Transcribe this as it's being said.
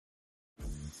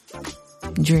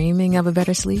Dreaming of a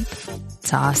better sleep?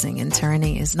 Tossing and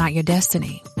turning is not your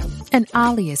destiny. And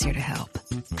Ollie is here to help.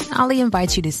 Ollie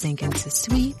invites you to sink into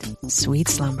sweet, sweet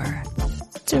slumber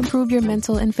to improve your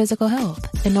mental and physical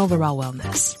health and overall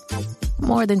wellness.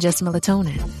 More than just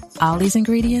melatonin, Ollie's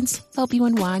ingredients help you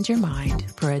unwind your mind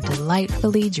for a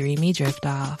delightfully dreamy drift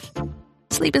off.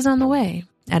 Sleep is on the way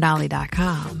at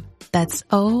Ollie.com. That's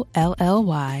OLLY.com.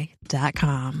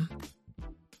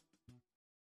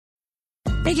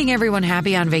 Making everyone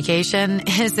happy on vacation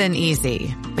isn't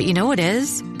easy, but you know what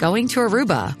is? Going to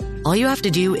Aruba. All you have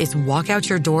to do is walk out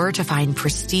your door to find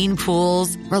pristine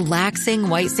pools, relaxing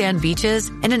white sand beaches,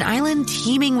 and an island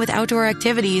teeming with outdoor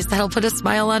activities that'll put a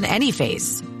smile on any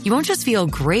face. You won't just feel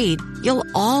great, you'll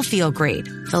all feel great,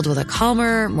 filled with a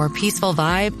calmer, more peaceful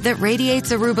vibe that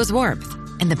radiates Aruba's warmth.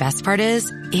 And the best part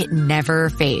is, it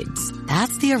never fades.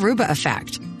 That's the Aruba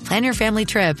effect. Plan your family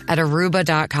trip at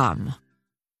Aruba.com.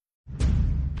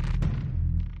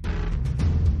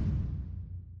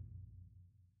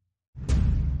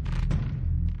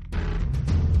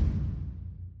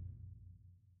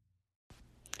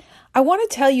 I want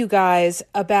to tell you guys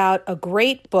about a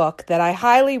great book that I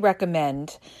highly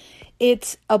recommend.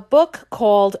 It's a book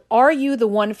called Are You the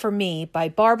One for Me by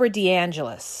Barbara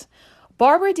DeAngelis.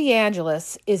 Barbara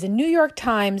DeAngelis is a New York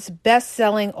Times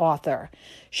best-selling author.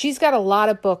 She's got a lot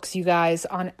of books, you guys,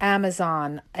 on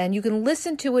Amazon, and you can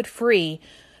listen to it free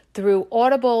through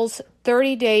Audible's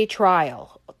 30-day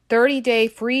trial. 30-day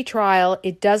free trial.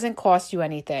 It doesn't cost you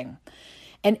anything.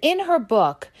 And in her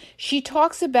book, she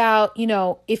talks about,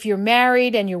 if you're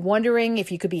married and you're wondering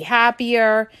if you could be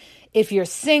happier, if you're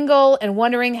single and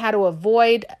wondering how to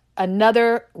avoid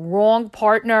another wrong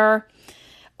partner,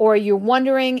 or you're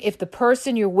wondering if the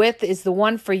person you're with is the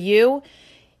one for you.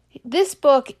 This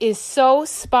book is so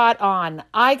spot on.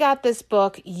 I got this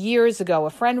book years ago. A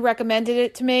friend recommended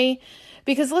it to me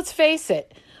because let's face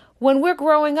it, when we're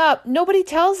growing up, nobody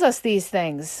tells us these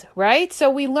things, right?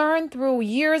 So we learn through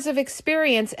years of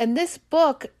experience, and this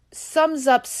book sums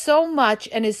up so much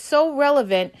and is so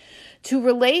relevant to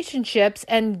relationships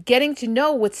and getting to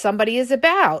know what somebody is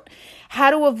about, how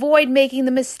to avoid making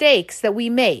the mistakes that we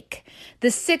make,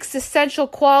 the 6 essential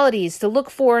qualities to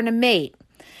look for in a mate,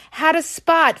 how to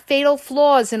spot fatal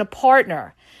flaws in a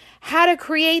partner, how to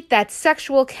create that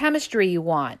sexual chemistry you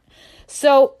want.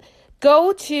 So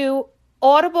go to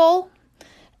Audible,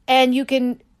 and you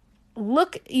can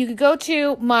go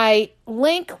to my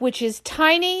link, which is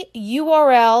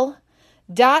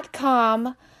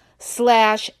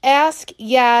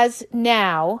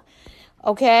tinyurl.com/AskYazNow,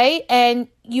 okay? And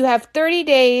you have 30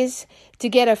 days to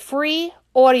get a free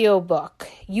audiobook.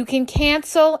 You can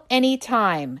cancel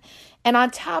anytime. And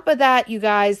on top of that, you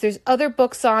guys, there's other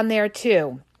books on there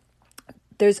too.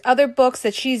 There's other books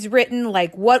that she's written,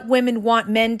 like What Women Want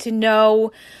Men to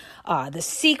Know, The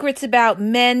Secrets About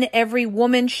Men Every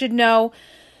Woman Should Know.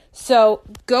 So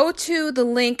go to the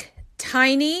link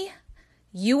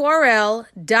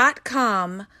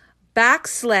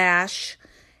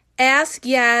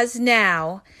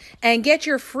tinyurl.com/AskYazNow and get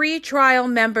your free trial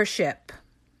membership.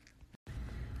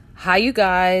 Hi, you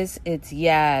guys. It's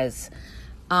Yaz.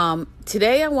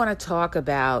 Today I want to talk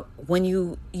about when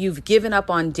you've given up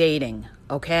on dating,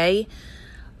 okay?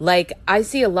 Like, I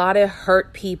see a lot of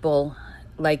hurt people,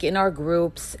 like in our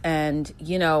groups, and,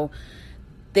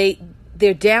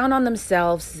 they're down on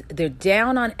themselves. They're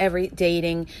down on every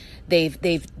dating. They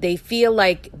feel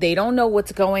like they don't know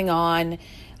what's going on.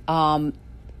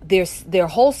 Their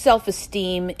whole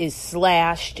self-esteem is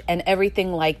slashed and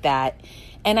everything like that.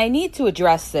 And I need to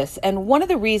address this. And one of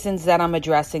the reasons that I'm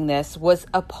addressing this was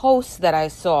a post that I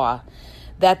saw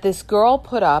that this girl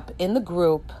put up in the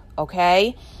group,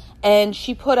 okay? And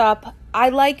she put up, I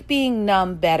like being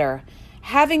numb better.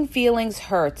 Having feelings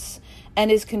hurts and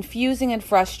is confusing and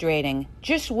frustrating.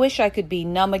 Just wish I could be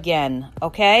numb again,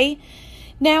 okay?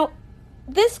 Now,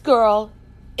 this girl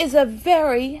is a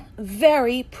very,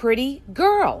 very pretty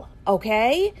girl,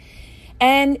 okay?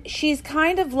 And she's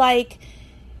kind of like,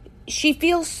 she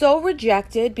feels so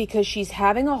rejected because she's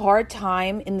having a hard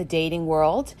time in the dating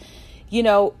world,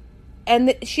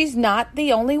 and she's not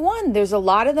the only one. There's a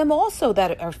lot of them also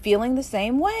that are feeling the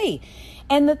same way.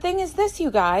 And the thing is this,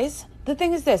 you guys,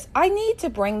 I need to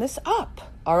bring this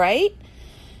up, all right?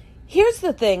 Here's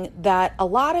the thing that a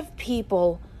lot of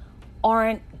people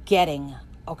aren't getting,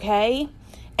 okay?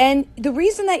 And the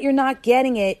reason that you're not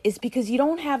getting it is because you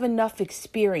don't have enough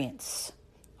experience,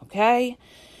 okay?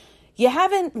 You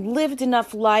haven't lived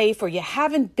enough life, or you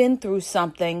haven't been through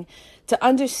something to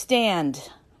understand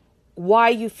why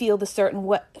you feel a certain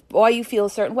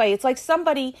way. It's like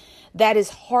somebody that is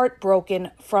heartbroken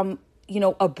from,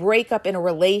 a breakup in a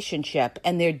relationship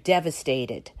and they're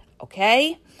devastated,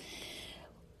 okay?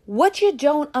 What you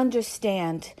don't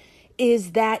understand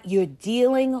is that you're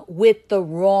dealing with the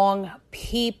wrong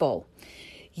people.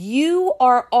 You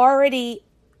are already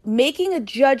making a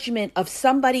judgment of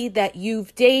somebody that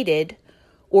you've dated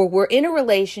or were in a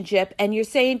relationship, and you're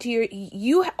saying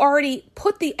you already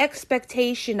put the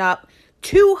expectation up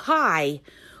too high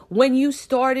when you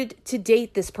started to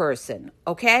date this person,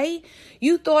 okay?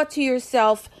 You thought to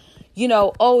yourself,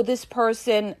 oh, this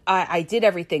person, I did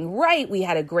everything right. We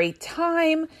had a great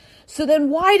time. So then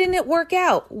why didn't it work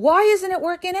out? Why isn't it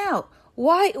working out?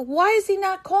 Why is he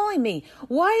not calling me?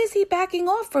 Why is he backing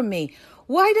off from me?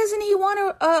 Why doesn't he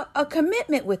want a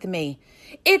commitment with me?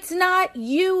 It's not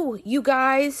you, you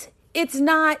guys. It's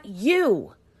not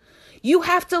you. You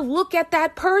have to look at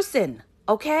that person,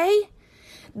 okay?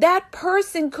 That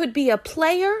person could be a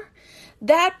player.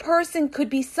 That person could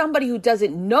be somebody who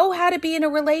doesn't know how to be in a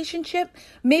relationship.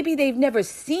 Maybe they've never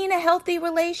seen a healthy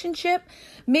relationship.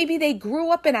 Maybe they grew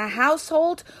up in a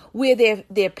household where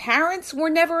their parents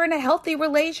were never in a healthy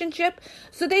relationship,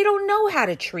 so they don't know how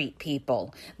to treat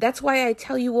people. That's why I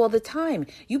tell you all the time,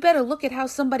 you better look at how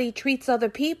somebody treats other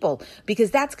people, because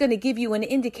that's going to give you an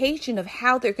indication of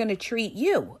how they're going to treat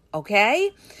you, okay?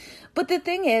 But the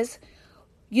thing is,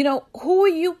 who are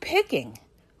you picking?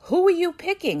 Who are you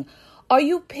picking? Are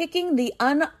you picking the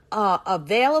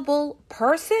unavailable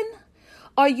person?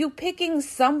 Are you picking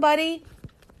somebody,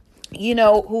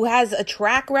 who has a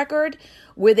track record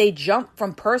where they jump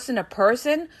from person to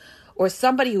person, or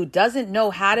somebody who doesn't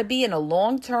know how to be in a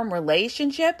long-term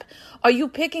relationship? Are you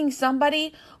picking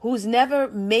somebody who's never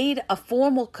made a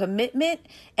formal commitment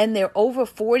and they're over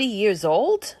 40 years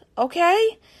old?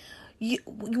 Okay?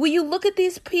 Will you look at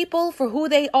these people for who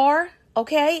they are?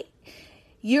 Okay?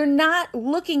 You're not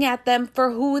looking at them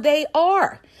for who they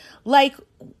are. Like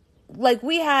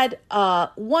we had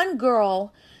one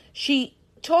girl, she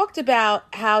talked about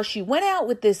how she went out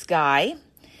with this guy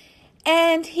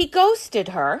and he ghosted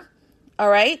her. All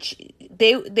right.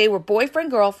 They were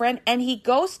boyfriend, girlfriend, and he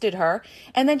ghosted her.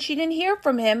 And then she didn't hear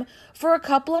from him for a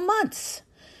couple of months.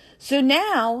 So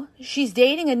now she's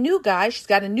dating a new guy. She's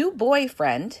got a new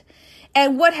boyfriend.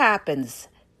 And what happens?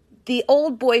 The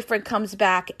old boyfriend comes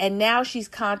back, and now she's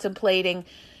contemplating,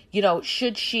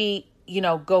 should she,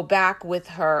 go back with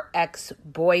her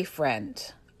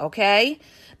ex-boyfriend, okay?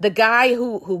 The guy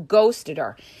who ghosted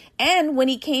her. And when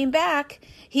he came back,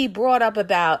 he brought up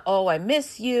about, oh, I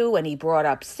miss you, and he brought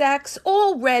up sex,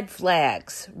 all red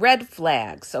flags,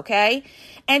 okay?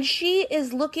 And she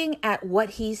is looking at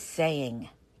what he's saying,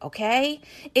 okay?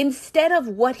 Instead of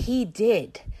what he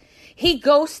did. He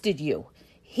ghosted you.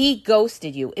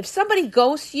 If somebody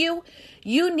ghosts you,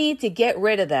 you need to get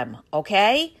rid of them,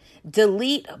 okay?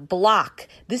 Delete, block.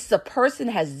 This is a person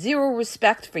who has zero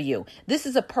respect for you. This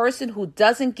is a person who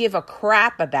doesn't give a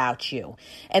crap about you.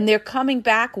 And they're coming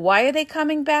back. Why are they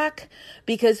coming back?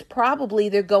 Because probably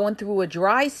they're going through a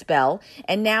dry spell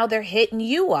and now they're hitting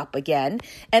you up again.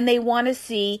 And they want to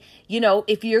see,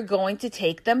 if you're going to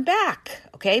take them back,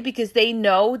 okay? Because they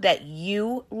know that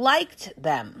you liked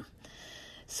them.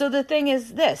 So the thing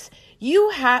is this,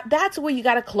 that's where you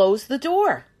got to close the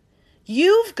door.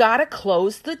 You've got to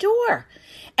close the door.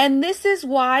 And this is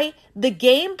why the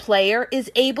game player is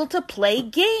able to play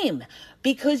game,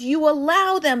 because you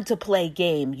allow them to play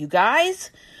game, you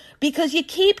guys, because you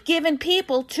keep giving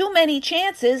people too many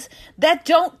chances that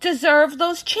don't deserve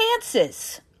those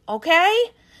chances. Okay?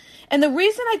 And the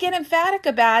reason I get emphatic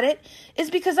about it is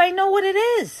because I know what it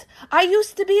is. I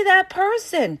used to be that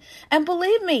person. And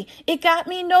believe me, it got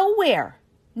me nowhere.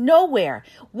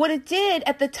 What it did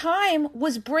at the time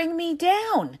was bring me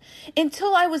down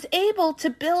until I was able to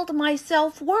build my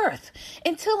self-worth,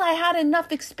 until I had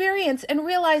enough experience and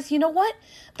realized, you know what?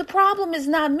 The problem is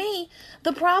not me.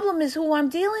 The problem is who I'm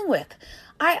dealing with.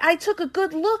 I took a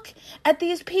good look at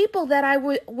these people that I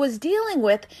was dealing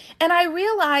with, and I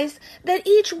realized that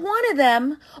each one of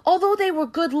them, although they were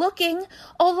good looking,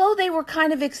 although they were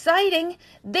kind of exciting,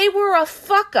 they were a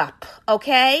fuck up,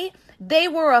 okay? They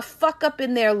were a fuck up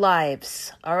in their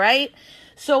lives, all right?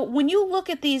 So when you look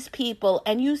at these people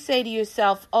and you say to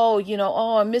yourself,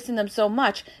 I'm missing them so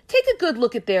much, take a good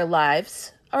look at their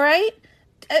lives, all right?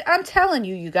 I'm telling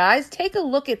you, you guys, take a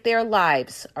look at their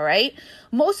lives, all right?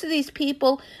 Most of these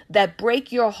people that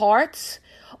break your hearts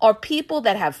are people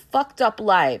that have fucked up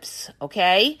lives,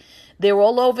 okay? They're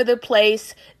all over the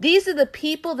place. These are the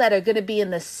people that are going to be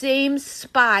in the same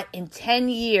spot in 10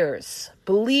 years.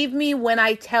 Believe me when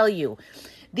I tell you.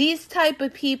 These type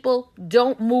of people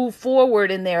don't move forward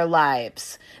in their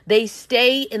lives. They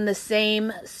stay in the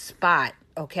same spot,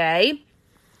 okay?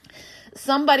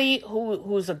 somebody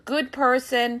who's a good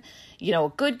person,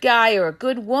 a good guy or a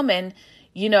good woman,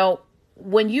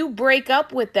 when you break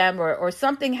up with them or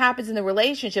something happens in the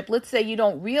relationship, let's say you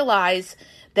don't realize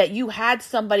that you had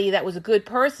somebody that was a good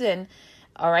person,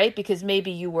 all right, because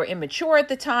maybe you were immature at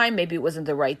the time, maybe it wasn't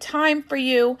the right time for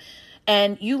you,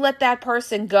 and you let that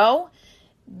person go,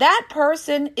 that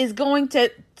person is going to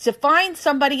find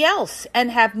somebody else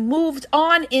and have moved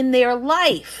on in their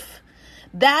life.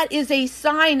 That is a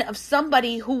sign of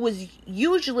somebody who was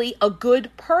usually a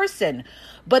good person.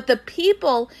 But the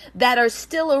people that are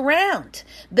still around,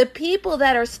 the people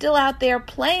that are still out there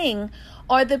playing,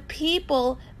 are the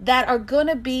people that are going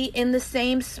to be in the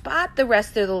same spot the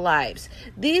rest of their lives.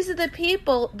 These are the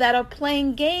people that are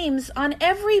playing games on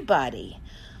everybody.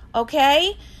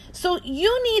 Okay? So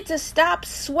you need to stop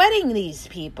sweating these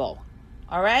people.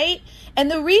 All right?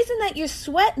 And the reason that you're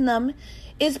sweating them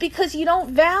is because you don't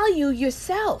value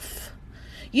yourself.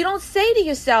 You don't say to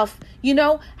yourself,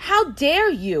 how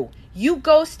dare you? You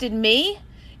ghosted me.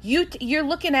 You're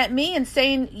looking at me and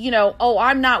saying, oh,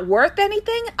 I'm not worth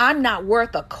anything. I'm not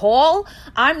worth a call.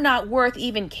 I'm not worth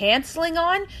even canceling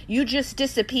on. You just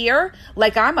disappear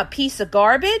like I'm a piece of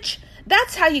garbage.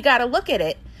 That's how you got to look at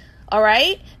it. All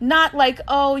right? Not like,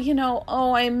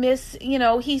 I miss,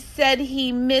 he said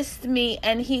he missed me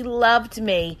and he loved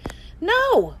me.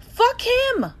 No, fuck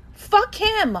him. Fuck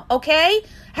him, okay?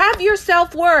 Have your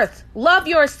self-worth. Love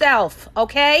yourself,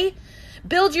 okay?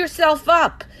 Build yourself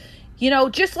up.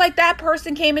 Just like that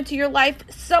person came into your life,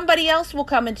 somebody else will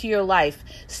come into your life.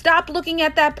 Stop looking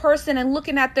at that person and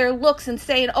looking at their looks and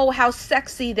saying, oh, how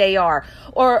sexy they are,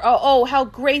 or oh, how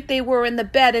great they were in the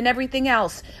bed and everything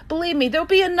else. Believe me, there'll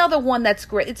be another one that's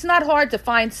great. It's not hard to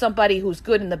find somebody who's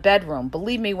good in the bedroom.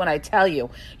 Believe me when I tell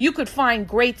you, you could find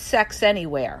great sex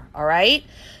anywhere, all right?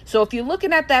 So if you're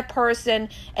looking at that person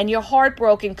and you're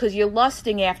heartbroken because you're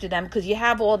lusting after them, because you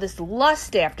have all this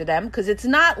lust after them, because it's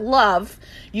not love,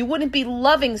 you wouldn't be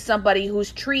loving somebody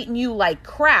who's treating you like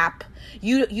crap.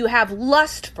 You have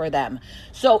lust for them.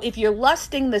 So if you're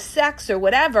lusting the sex or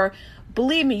whatever,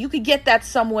 believe me, you could get that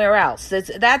somewhere else.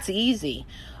 That's easy.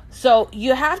 So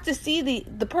you have to see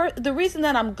the reason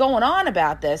that I'm going on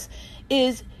about this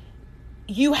is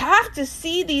you have to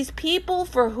see these people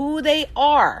for who they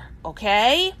are,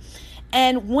 okay?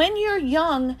 And when you're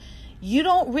young, you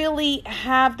don't really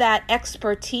have that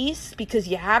expertise because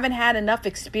you haven't had enough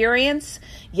experience.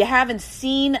 You haven't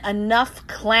seen enough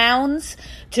clowns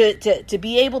to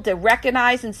be able to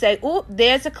recognize and say, oh,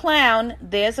 there's a clown,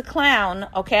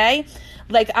 okay?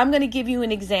 Like, I'm going to give you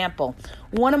an example.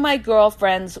 One of my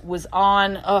girlfriends was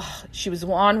on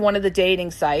one of the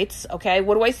dating sites, okay?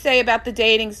 What do I say about the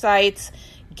dating sites?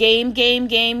 Game.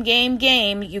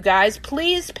 You guys,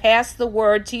 please pass the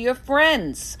word to your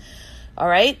friends. All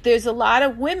right? There's a lot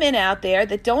of women out there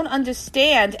that don't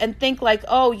understand and think like,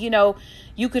 oh,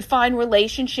 you could find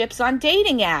relationships on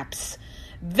dating apps.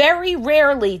 Very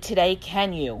rarely today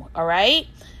can you, all right?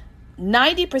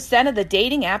 90% of the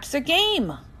dating apps are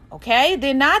game, okay?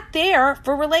 They're not there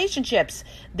for relationships.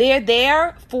 They're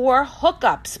there for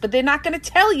hookups, but they're not going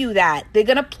to tell you that. They're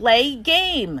going to play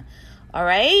game, all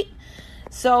right?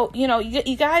 So,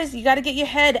 you guys, you got to get your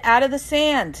head out of the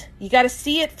sand. You got to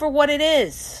see it for what it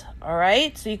is, all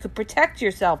right? So you could protect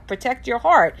yourself, protect your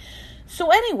heart. So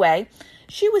anyway,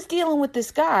 she was dealing with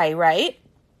this guy, right?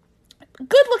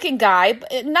 Good-looking guy,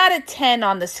 not a 10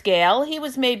 on the scale. He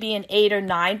was maybe an 8 or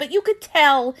 9, but you could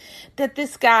tell that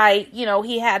this guy,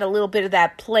 he had a little bit of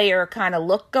that player kind of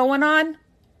look going on.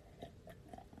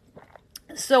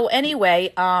 So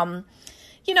anyway,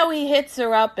 he hits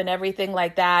her up and everything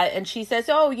like that. And she says,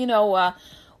 oh,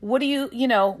 what do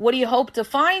you hope to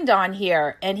find on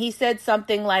here? And he said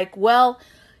something like, well,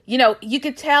 you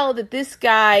could tell that this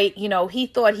guy, he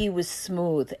thought he was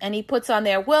smooth. And he puts on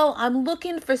there, well, I'm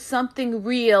looking for something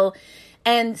real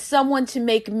and someone to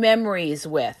make memories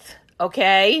with.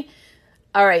 Okay?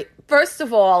 All right. First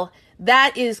of all,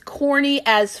 that is corny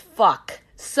as fuck.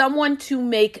 Someone to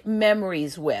make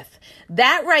memories with.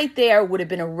 That right there would have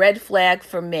been a red flag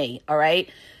for me, all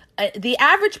right? The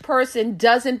average person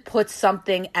doesn't put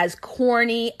something as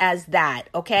corny as that,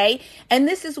 okay? And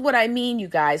this is what I mean, you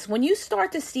guys. When you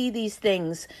start to see these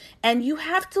things, and you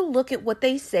have to look at what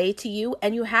they say to you,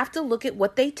 and you have to look at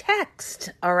what they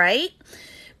text, all right?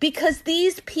 Because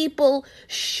these people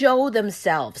show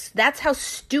themselves. That's how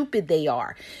stupid they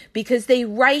are. Because they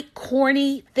write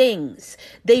corny things.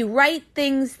 They write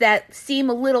things that seem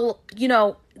a little,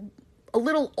 a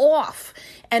little off.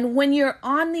 And when you're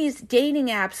on these dating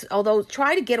apps, although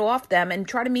try to get off them and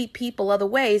try to meet people other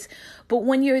ways, but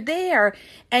when you're there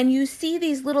and you see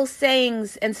these little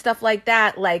sayings and stuff like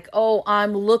that, like, oh,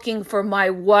 I'm looking for my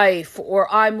wife,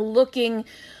 or I'm looking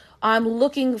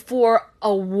for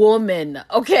a woman.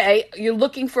 Okay, you're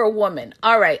looking for a woman.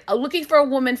 All right, looking for a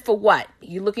woman for what?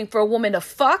 You looking for a woman to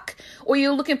fuck, or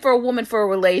you're looking for a woman for a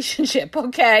relationship?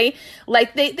 Okay,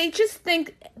 like they just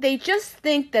think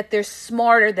that they're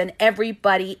smarter than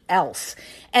everybody else,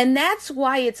 and that's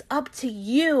why it's up to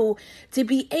you to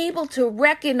be able to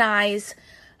recognize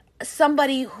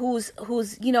somebody who's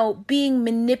being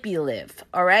manipulative.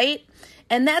 All right.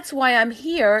 And that's why I'm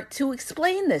here to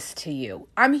explain this to you.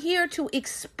 I'm here to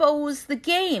expose the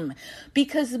game,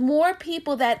 because the more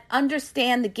people that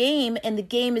understand the game and the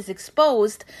game is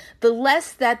exposed, the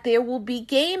less that there will be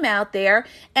game out there,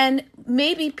 and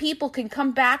maybe people can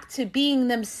come back to being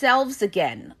themselves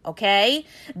again, okay?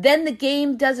 Then the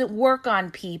game doesn't work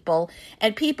on people,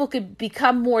 and people could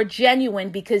become more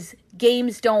genuine because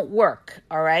games don't work,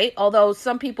 all right? Although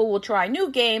some people will try new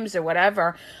games or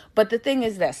whatever. But the thing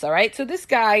is this, all right? So this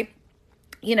guy,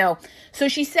 so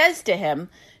she says to him,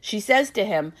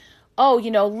 oh,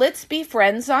 let's be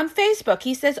friends on Facebook.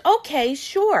 He says, okay,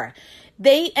 sure.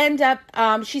 They end up,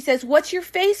 she says, what's your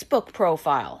Facebook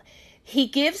profile? He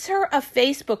gives her a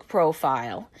Facebook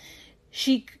profile.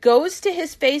 She goes to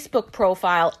his Facebook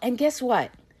profile, and guess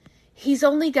what? He's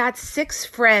only got 6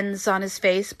 friends on his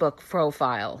Facebook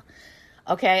profile.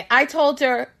 Okay, I told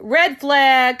her, red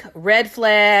flag, red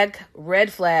flag,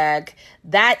 red flag.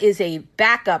 That is a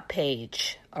backup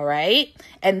page, all right?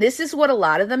 And this is what a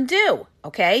lot of them do,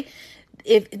 okay?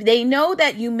 If they know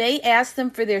that you may ask them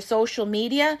for their social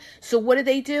media, so what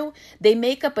do? They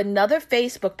make up another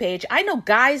Facebook page. I know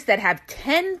guys that have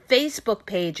 10 Facebook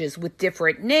pages with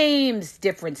different names,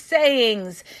 different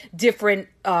sayings, different,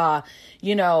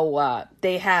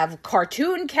 they have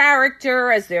cartoon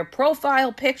character as their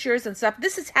profile pictures and stuff.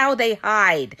 This is how they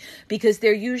hide, because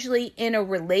they're usually in a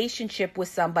relationship with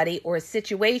somebody or a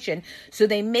situation. So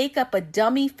they make up a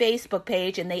dummy Facebook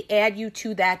page and they add you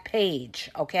to that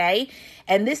page, okay?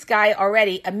 And this guy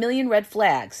already, a million red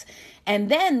flags. And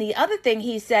then the other thing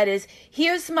he said is,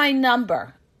 here's my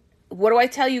number. What do I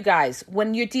tell you guys?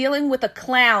 When you're dealing with a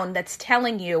clown that's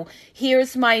telling you,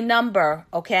 here's my number,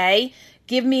 okay?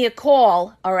 Give me a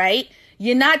call, all right?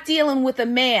 You're not dealing with a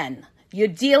man. You're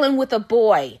dealing with a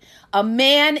boy. A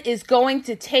man is going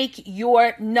to take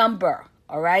your number,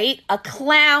 all right? A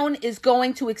clown is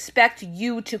going to expect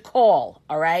you to call,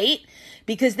 all right?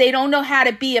 Because they don't know how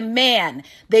to be a man.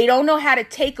 They don't know how to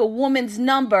take a woman's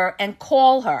number and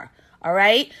call her. All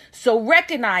right. So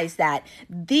recognize that.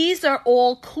 These are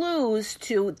all clues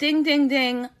to ding, ding,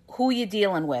 ding, who you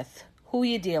dealing with.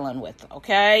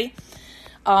 Okay.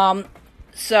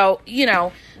 So,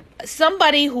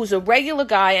 somebody who's a regular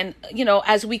guy and,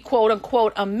 as we quote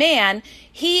unquote, a man,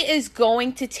 he is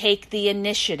going to take the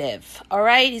initiative. All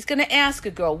right. He's going to ask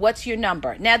a girl, what's your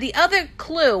number? Now, the other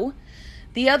clue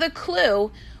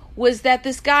was that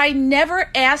this guy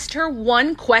never asked her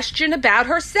one question about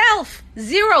herself.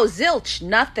 Zero, zilch,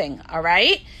 nothing, all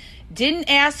right? Didn't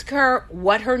ask her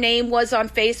what her name was on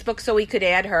Facebook so he could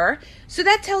add her. So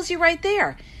that tells you right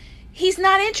there. He's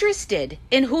not interested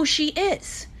in who she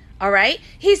is, all right?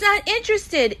 He's not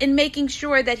interested in making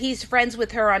sure that he's friends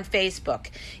with her on Facebook.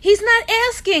 He's not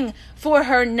asking for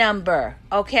her number,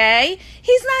 okay?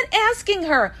 He's not asking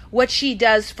her what she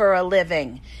does for a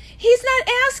living. He's not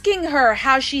asking her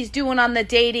how she's doing on the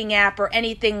dating app or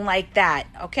anything like that,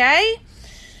 okay?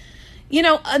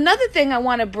 Another thing I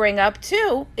want to bring up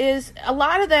too is a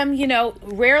lot of them,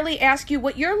 rarely ask you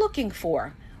what you're looking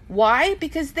for. Why?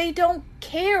 Because they don't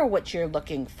care what you're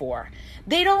looking for.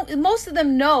 Most of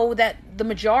them know that the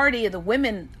majority of the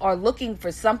women are looking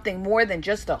for something more than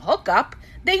just a hookup.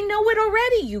 They know it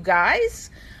already, you guys,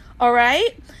 all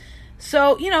right?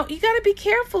 So, you got to be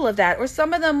careful of that. Or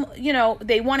some of them,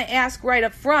 they want to ask right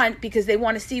up front because they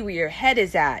want to see where your head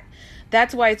is at.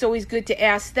 That's why it's always good to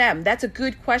ask them. That's a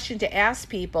good question to ask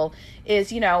people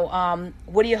is,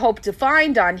 what do you hope to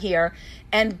find on here?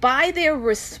 And by their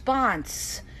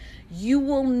response, you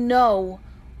will know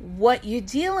what you're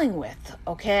dealing with,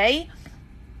 okay?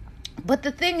 But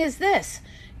the thing is this,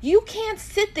 you can't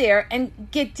sit there and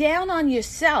get down on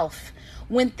yourself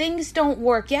when things don't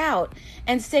work out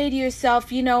and say to yourself,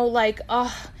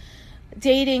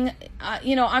 dating,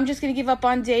 I'm just going to give up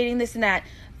on dating, this and that.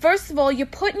 First of all, you're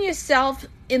putting yourself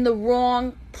in the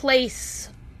wrong place.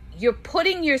 You're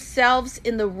putting yourselves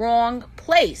in the wrong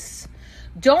place.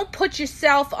 Don't put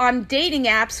yourself on dating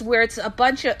apps where it's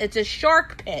a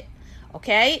shark pit,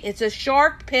 okay? It's a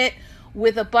shark pit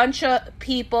with a bunch of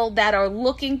people that are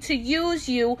looking to use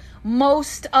you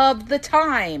most of the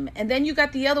time. And then you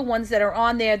got the other ones that are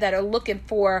on there that are looking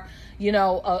for,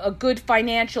 a good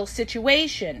financial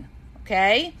situation.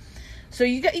 Okay? So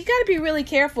you got to be really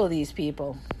careful of these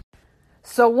people.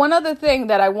 So one other thing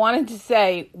that I wanted to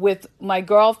say with my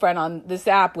girlfriend on this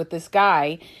app with this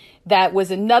guy that was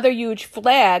another huge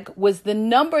flag was the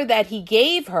number that he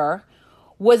gave her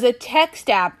was a text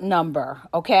app number,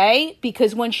 okay?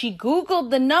 Because when she Googled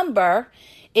the number,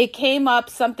 it came up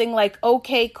something like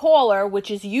OK Caller,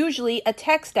 which is usually a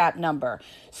text app number.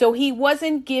 So he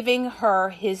wasn't giving her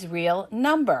his real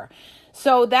number.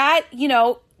 So that,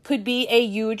 could be a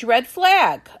huge red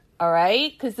flag, all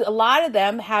right? Because a lot of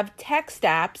them have text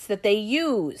apps that they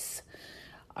use,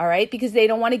 all right? Because they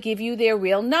don't want to give you their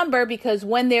real number, because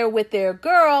when they're with their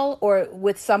girl or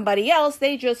with somebody else,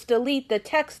 they just delete the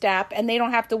text app and they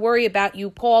don't have to worry about you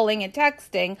calling and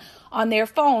texting on their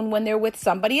phone when they're with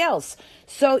somebody else.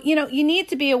 So, you need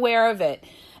to be aware of it.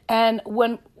 And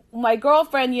when my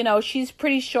girlfriend, she's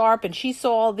pretty sharp and she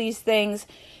saw all these things,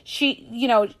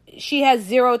 she has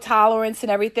zero tolerance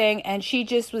and everything. And she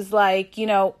just was like,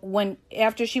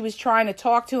 after she was trying to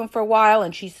talk to him for a while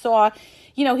and she saw,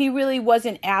 he really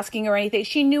wasn't asking her anything.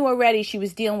 She knew already she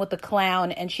was dealing with a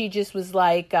clown, and she just was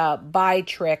like, bye,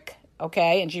 trick.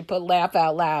 Okay. And she put laugh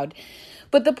out loud.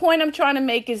 But the point I'm trying to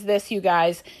make is this, you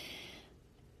guys,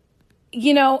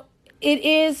 it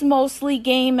is mostly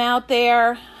game out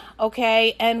there.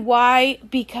 Okay. And why?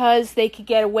 Because they could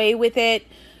get away with it.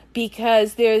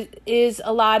 Because there is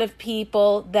a lot of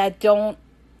people that don't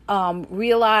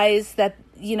realize that,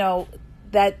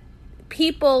 that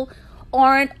people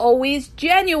aren't always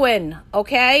genuine,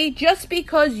 okay? Just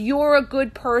because you're a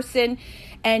good person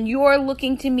and you're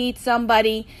looking to meet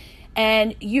somebody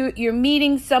and you're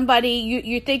meeting somebody,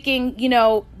 you're thinking,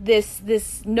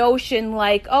 this notion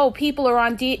like, oh, people are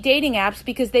on dating apps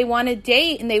because they want to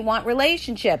date and they want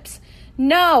relationships.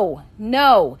 No,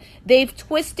 they've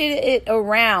twisted it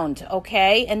around,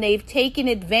 okay? And they've taken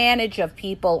advantage of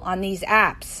people on these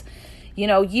apps.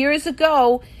 Years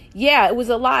ago, yeah, it was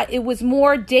a lot. It was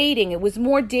more dating. It was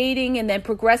more dating and then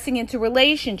progressing into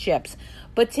relationships.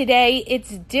 But today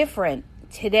it's different.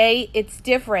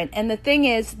 And the thing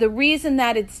is, the reason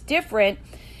that it's different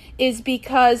is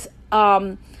because,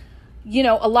 a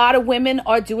lot of women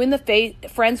are doing the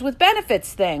friends with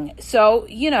benefits thing. So,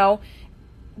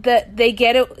 that they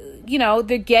get it,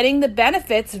 they're getting the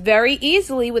benefits very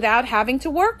easily without having to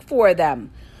work for them.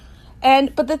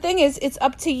 But the thing is, it's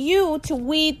up to you to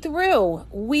weed through.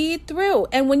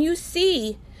 And when you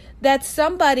see that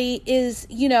somebody is,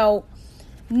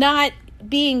 not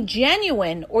being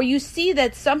genuine, or you see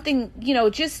that something,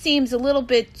 just seems a little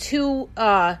bit too,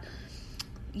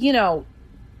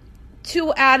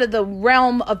 too out of the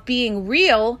realm of being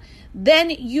real, then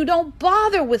you don't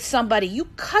bother with somebody. You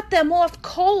cut them off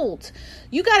cold.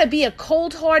 You got to be a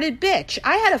cold-hearted bitch.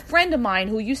 I had a friend of mine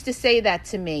who used to say that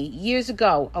to me years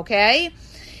ago, okay?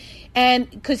 And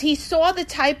because he saw the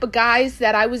type of guys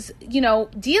that I was,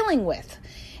 dealing with.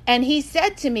 And he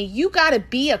said to me, you got to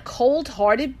be a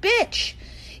cold-hearted bitch.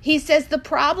 He says the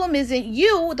problem isn't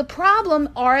you. The problem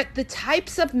are the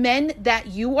types of men that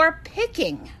you are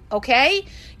picking. Okay?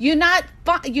 You're not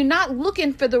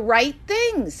looking for the right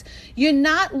things. You're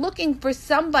not looking for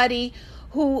somebody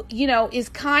who, is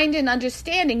kind and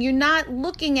understanding. You're not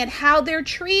looking at how they're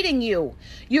treating you.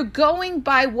 You're going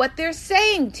by what they're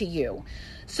saying to you.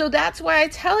 So that's why I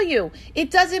tell you,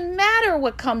 it doesn't matter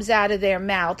what comes out of their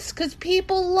mouths, because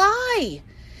people lie.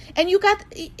 And you got,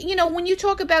 when you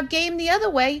talk about game the other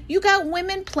way, you got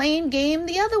women playing game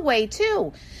the other way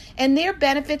too. And their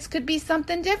benefits could be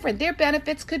something different. Their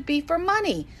benefits could be for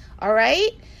money, all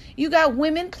right? You got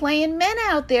women playing men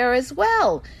out there as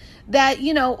well that,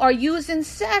 are using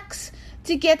sex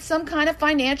to get some kind of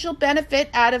financial benefit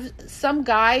out of some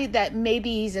guy that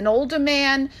maybe he's an older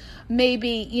man,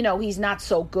 maybe, he's not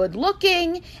so good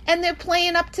looking, and they're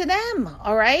playing up to them,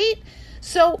 all right?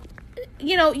 So,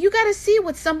 you got to see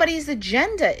what somebody's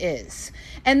agenda is.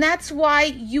 And that's why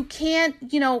you can't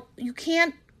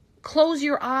close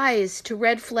your eyes to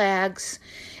red flags,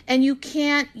 and you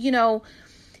can't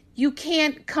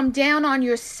come down on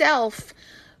yourself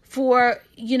for,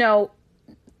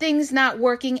 things not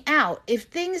working out. If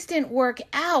things didn't work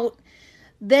out,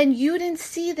 then you didn't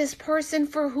see this person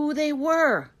for who they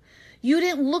were. You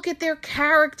didn't look at their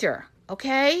character,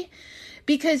 okay?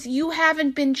 Because you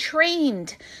haven't been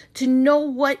trained to know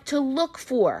what to look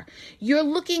for. You're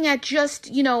looking at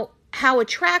just, how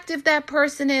attractive that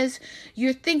person is.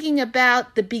 You're thinking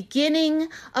about the beginning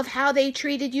of how they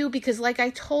treated you, because like I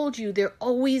told you, they're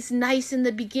always nice in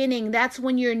the beginning. That's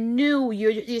when you're new,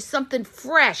 you're something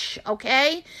fresh,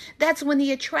 okay? That's when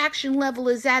the attraction level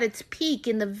is at its peak,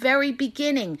 in the very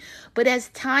beginning. But as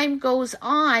time goes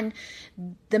on,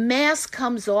 the mask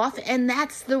comes off, and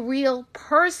that's the real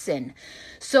person.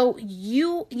 So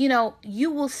you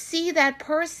will see that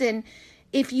person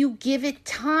if you give it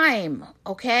time,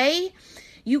 okay?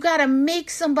 You got to make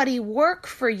somebody work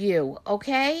for you,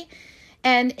 okay?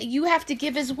 And you have to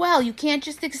give as well. You can't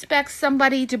just expect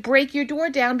somebody to break your door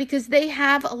down, because they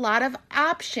have a lot of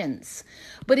options.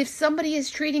 But if somebody is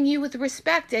treating you with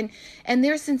respect and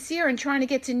they're sincere and trying to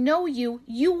get to know you,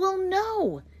 you will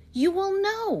know. You will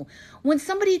know. When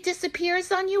somebody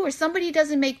disappears on you or somebody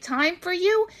doesn't make time for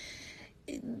you,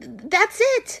 that's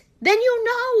it. Then you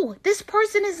know this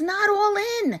person is not all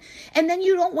in, and then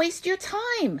you don't waste your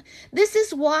time. This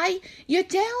is why you're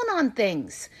down on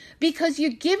things, because you're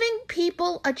giving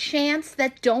people a chance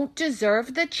that don't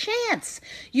deserve the chance.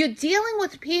 You're dealing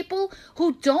with people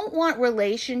who don't want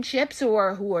relationships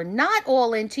or who are not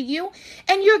all into you,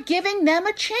 and you're giving them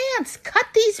a chance. Cut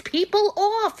these people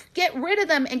off. Get rid of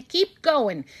them and keep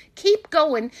going. Keep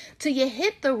going till you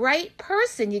hit the right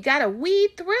person. You got to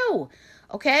weed through.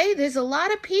 Okay, there's a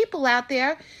lot of people out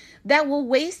there that will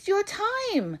waste your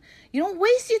time. You don't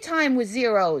waste your time with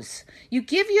zeros. You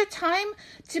give your time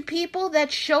to people that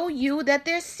show you that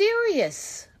they're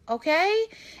serious. Okay,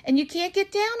 and you can't get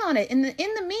down on it. In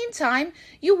the meantime,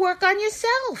 you work on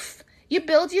yourself. You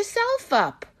build yourself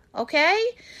up. Okay,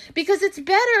 because it's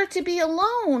better to be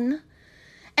alone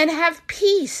and have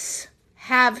peace.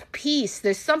 Have peace.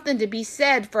 There's something to be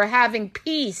said for having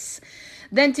peace,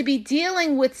 than to be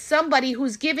dealing with somebody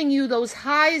who's giving you those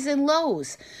highs and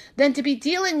lows, than to be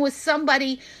dealing with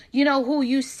somebody, who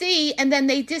you see and then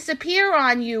they disappear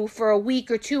on you for a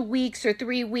week or 2 weeks or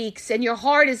 3 weeks, and your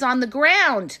heart is on the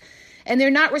ground and they're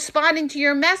not responding to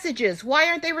your messages. Why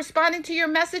aren't they responding to your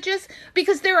messages?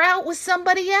 Because they're out with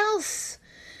somebody else.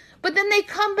 But then they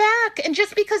come back, and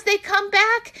just because they come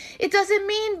back, it doesn't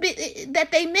mean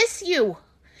that they miss you.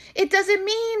 It doesn't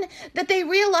mean that they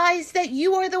realize that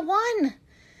you are the one.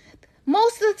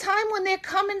 Most of the time when they're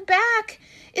coming back,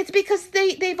 it's because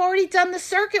they've already done the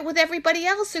circuit with everybody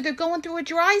else, or they're going through a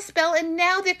dry spell, and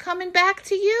now they're coming back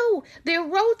to you. They're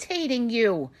rotating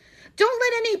you. Don't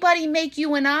let anybody make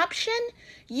you an option.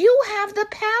 You have the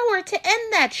power to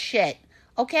end that shit,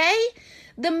 okay?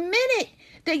 The minute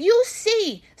that you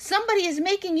see somebody is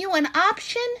making you an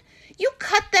option, you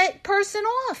cut that person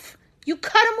off. You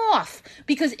cut them off,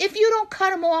 because if you don't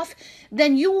cut them off,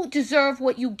 then you deserve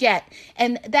what you get.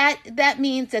 And that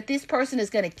means that this person is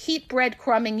going to keep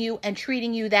breadcrumbing you and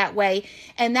treating you that way.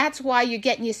 And that's why you're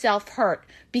getting yourself hurt,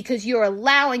 because you're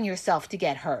allowing yourself to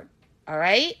get hurt. All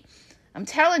right? I'm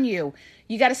telling you,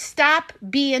 you got to stop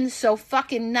being so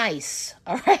fucking nice.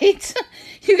 All right?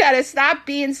 You got to stop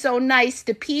being so nice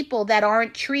to people that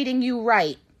aren't treating you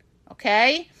right.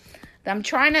 Okay? I'm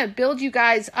trying to build you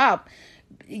guys up,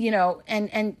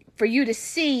 and for you to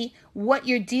see what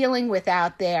you're dealing with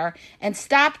out there, and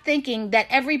stop thinking that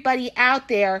everybody out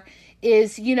there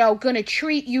is, going to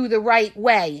treat you the right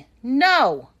way.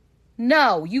 No,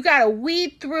 you got to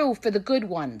weed through for the good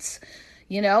ones.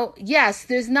 Yes,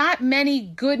 there's not many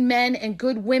good men and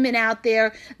good women out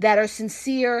there that are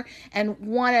sincere and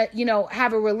want to,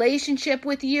 have a relationship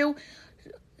with you,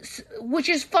 which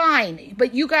is fine,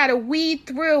 but you got to weed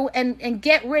through and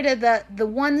get rid of the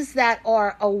ones that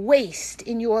are a waste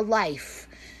in your life,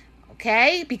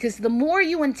 okay? Because the more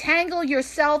you entangle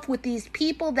yourself with these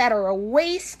people that are a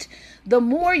waste, the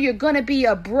more you're going to be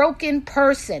a broken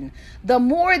person. The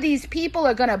more these people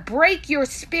are going to break your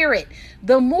spirit,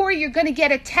 the more you're going to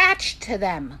get attached to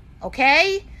them,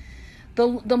 okay?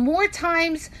 The more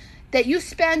times that you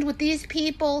spend with these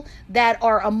people that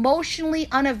are emotionally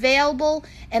unavailable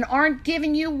and aren't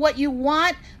giving you what you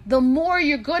want, the more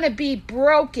you're going to be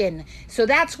broken. So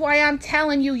that's why I'm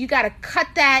telling you, you got to cut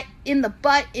that in the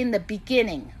butt in the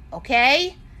beginning,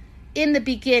 okay? In the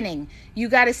beginning. You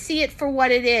got to see it for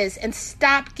what it is and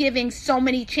stop giving so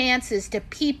many chances to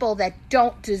people that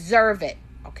don't deserve it,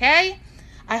 okay?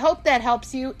 I hope that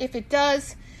helps you. If it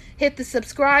does, hit the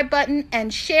subscribe button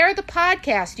and share the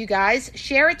podcast, you guys.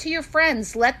 Share it to your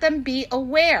friends. Let them be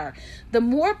aware. The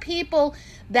more people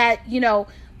that,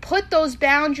 put those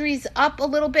boundaries up a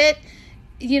little bit,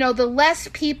 the less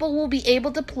people will be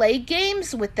able to play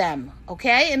games with them,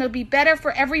 okay? And it'll be better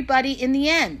for everybody in the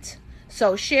end.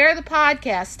 So share the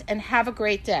podcast and have a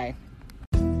great day.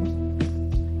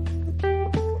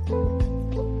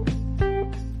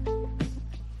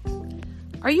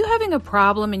 Are you having a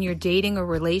problem in your dating or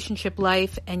relationship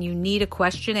life and you need a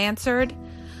question answered?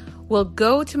 Well,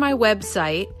 go to my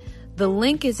website. The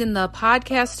link is in the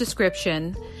podcast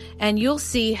description, and you'll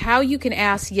see how you can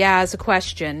ask Yaz a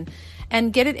question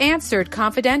and get it answered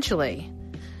confidentially.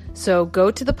 So go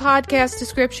to the podcast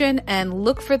description and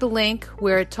look for the link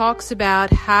where it talks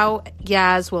about how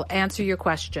Yaz will answer your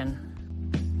question.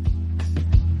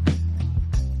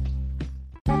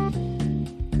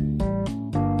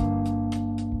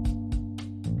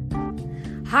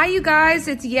 Hi, you guys,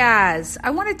 it's Yaz.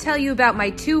 I want to tell you about my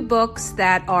 2 books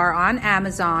that are on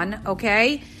Amazon,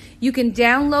 okay? You can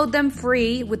download them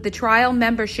free with the trial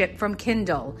membership from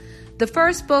Kindle. The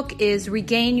first book is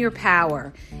Regain Your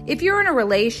Power. If you're in a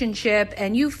relationship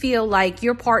and you feel like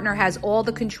your partner has all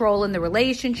the control in the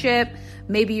relationship,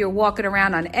 maybe you're walking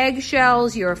around on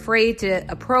eggshells, you're afraid to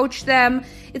approach them,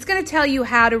 it's going to tell you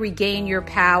how to regain your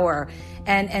power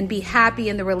and be happy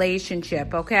in the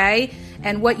relationship, okay?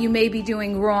 And what you may be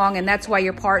doing wrong, and that's why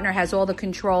your partner has all the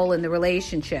control in the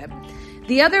relationship.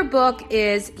 The other book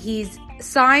is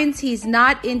Signs He's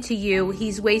Not Into You,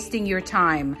 He's Wasting Your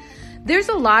Time. There's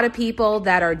a lot of people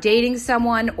that are dating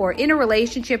someone or in a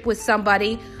relationship with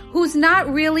somebody who's not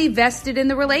really vested in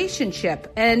the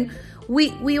relationship. And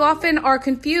we often are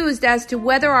confused as to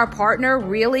whether our partner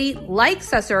really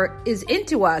likes us or is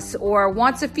into us or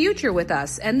wants a future with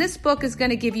us. And this book is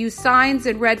going to give you signs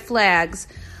and red flags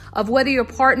of whether your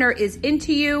partner is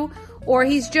into you or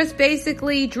he's just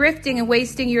basically drifting and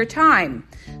wasting your time.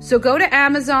 So go to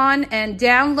Amazon and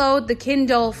download the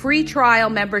Kindle free trial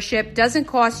membership. Doesn't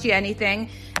cost you anything.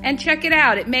 And check it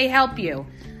out. It may help you.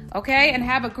 Okay? And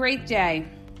have a great day.